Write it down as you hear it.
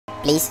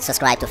Please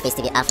subscribe to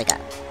Facetv Africa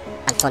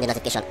and turn the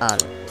notification on.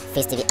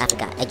 Facetv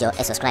Africa, ẹ jọ̀ọ́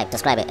ẹ subscribe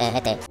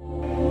hete.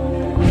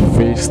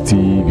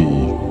 Facetv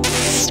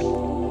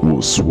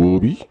was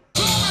Swoby.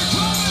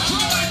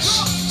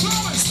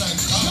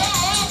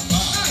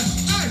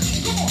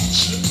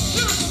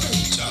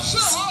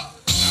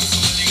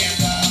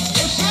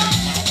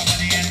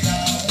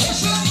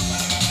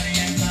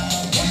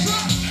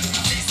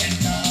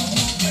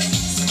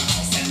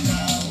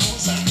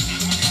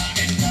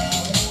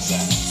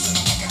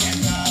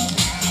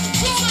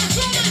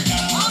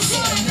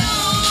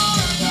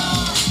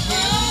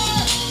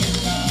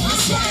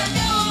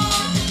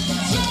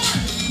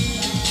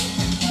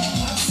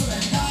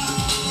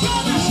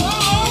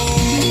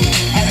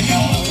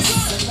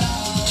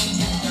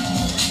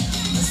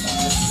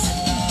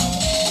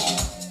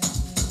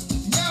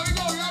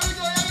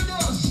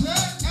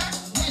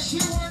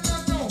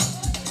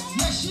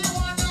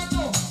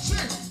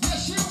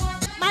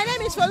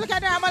 Foluke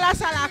Daramola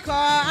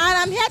and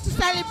I'm here to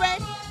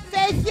celebrate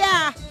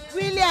Fathia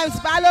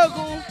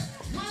Balogun.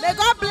 May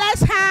God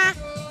bless her,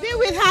 be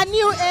with her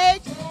new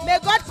age. May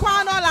God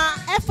crown all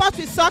her efforts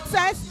with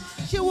success.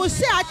 She will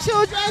see her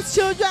children's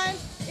children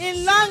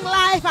in long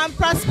life and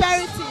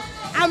prosperity.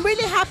 I'm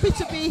really happy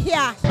to be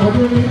here.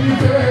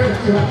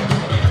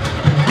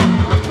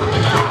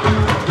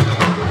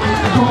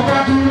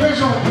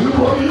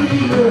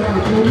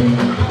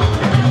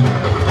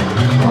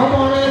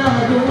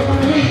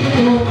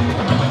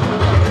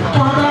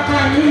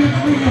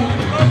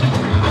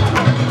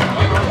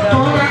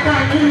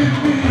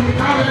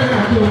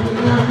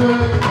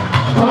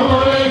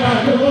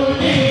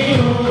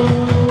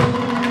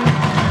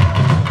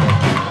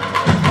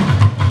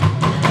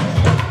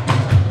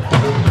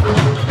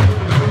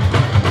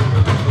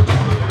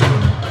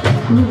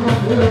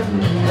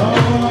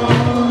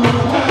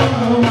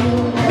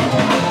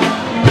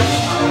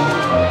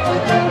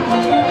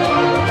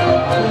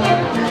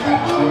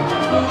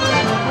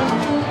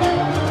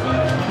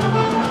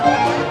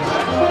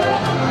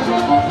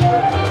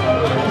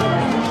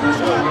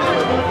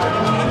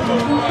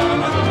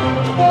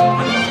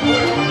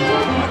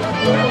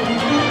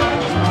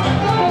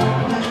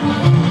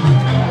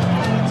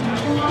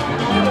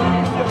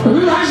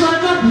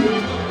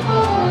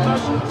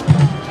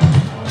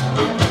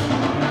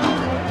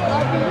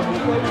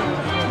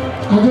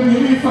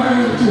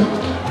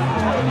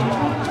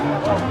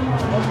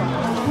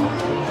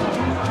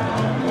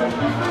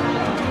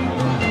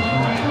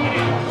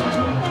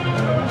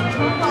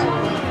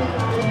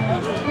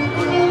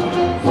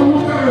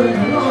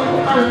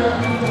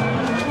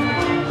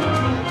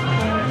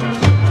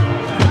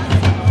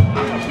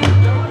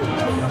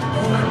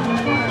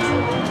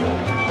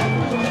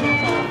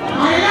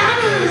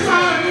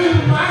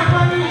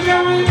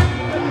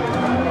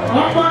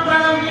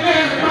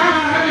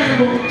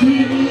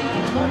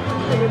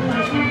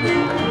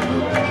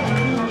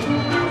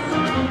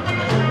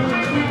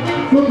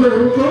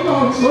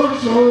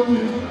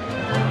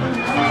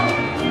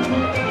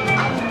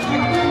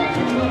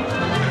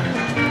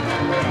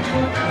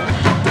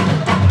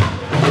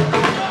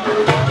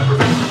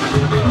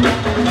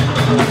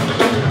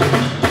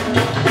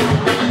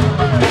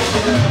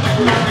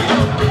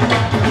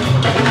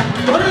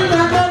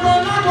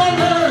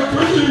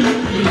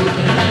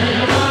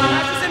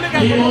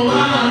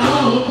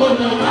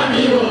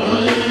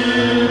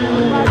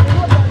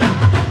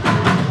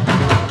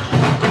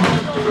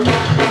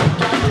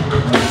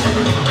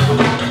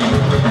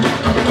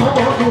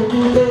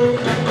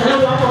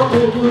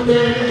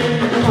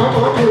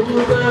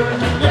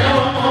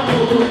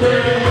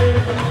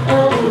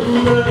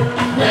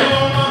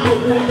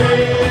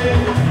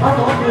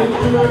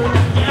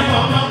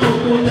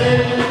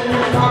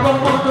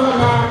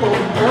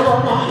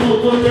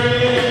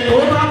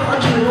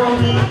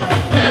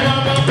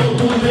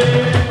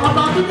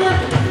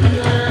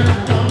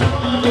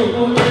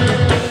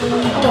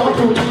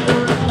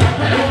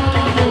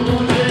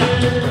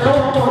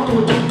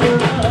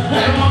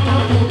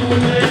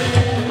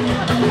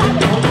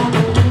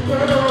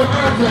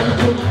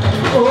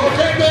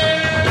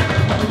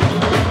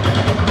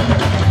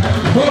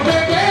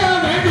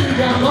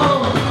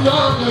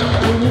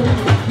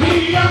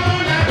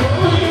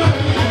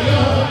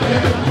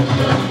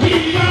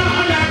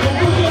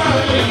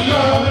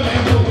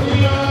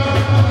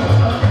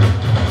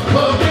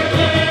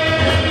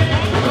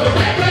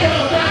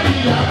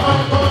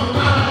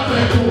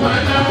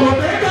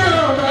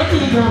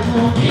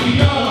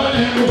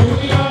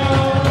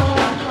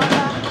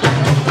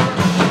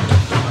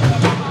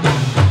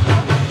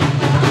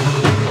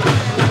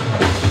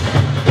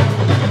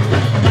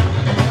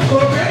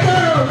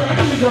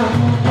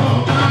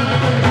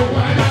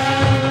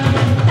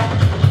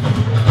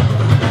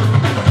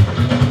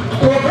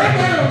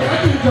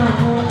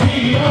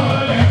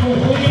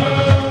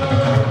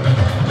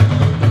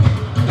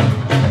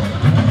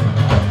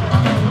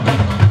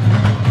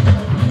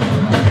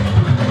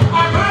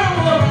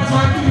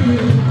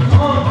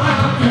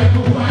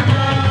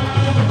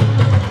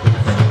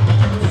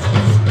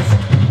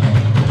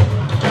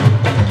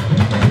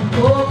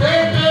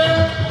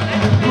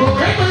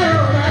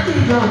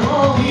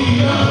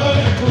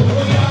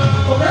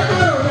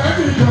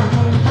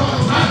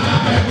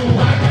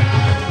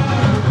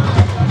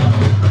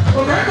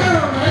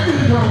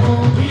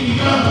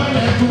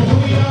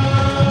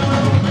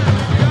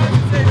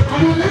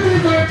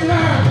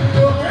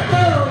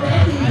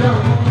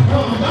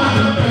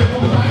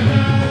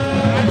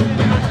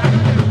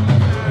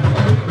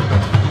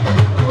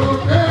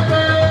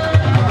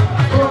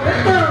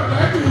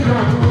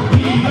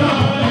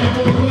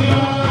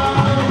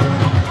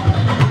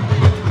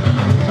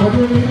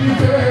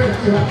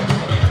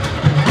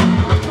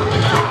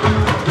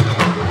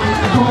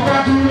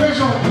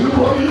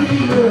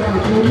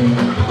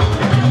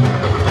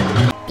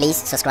 Please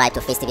subscribe to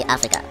Facetv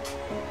Africa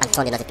and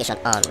turn the notification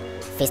on.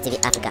 Facetv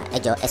Africa, ẹ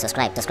jọ̀ọ́,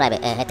 subscribe,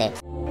 hete.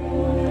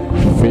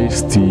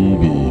 Face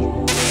TV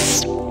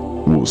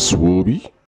was Swoby.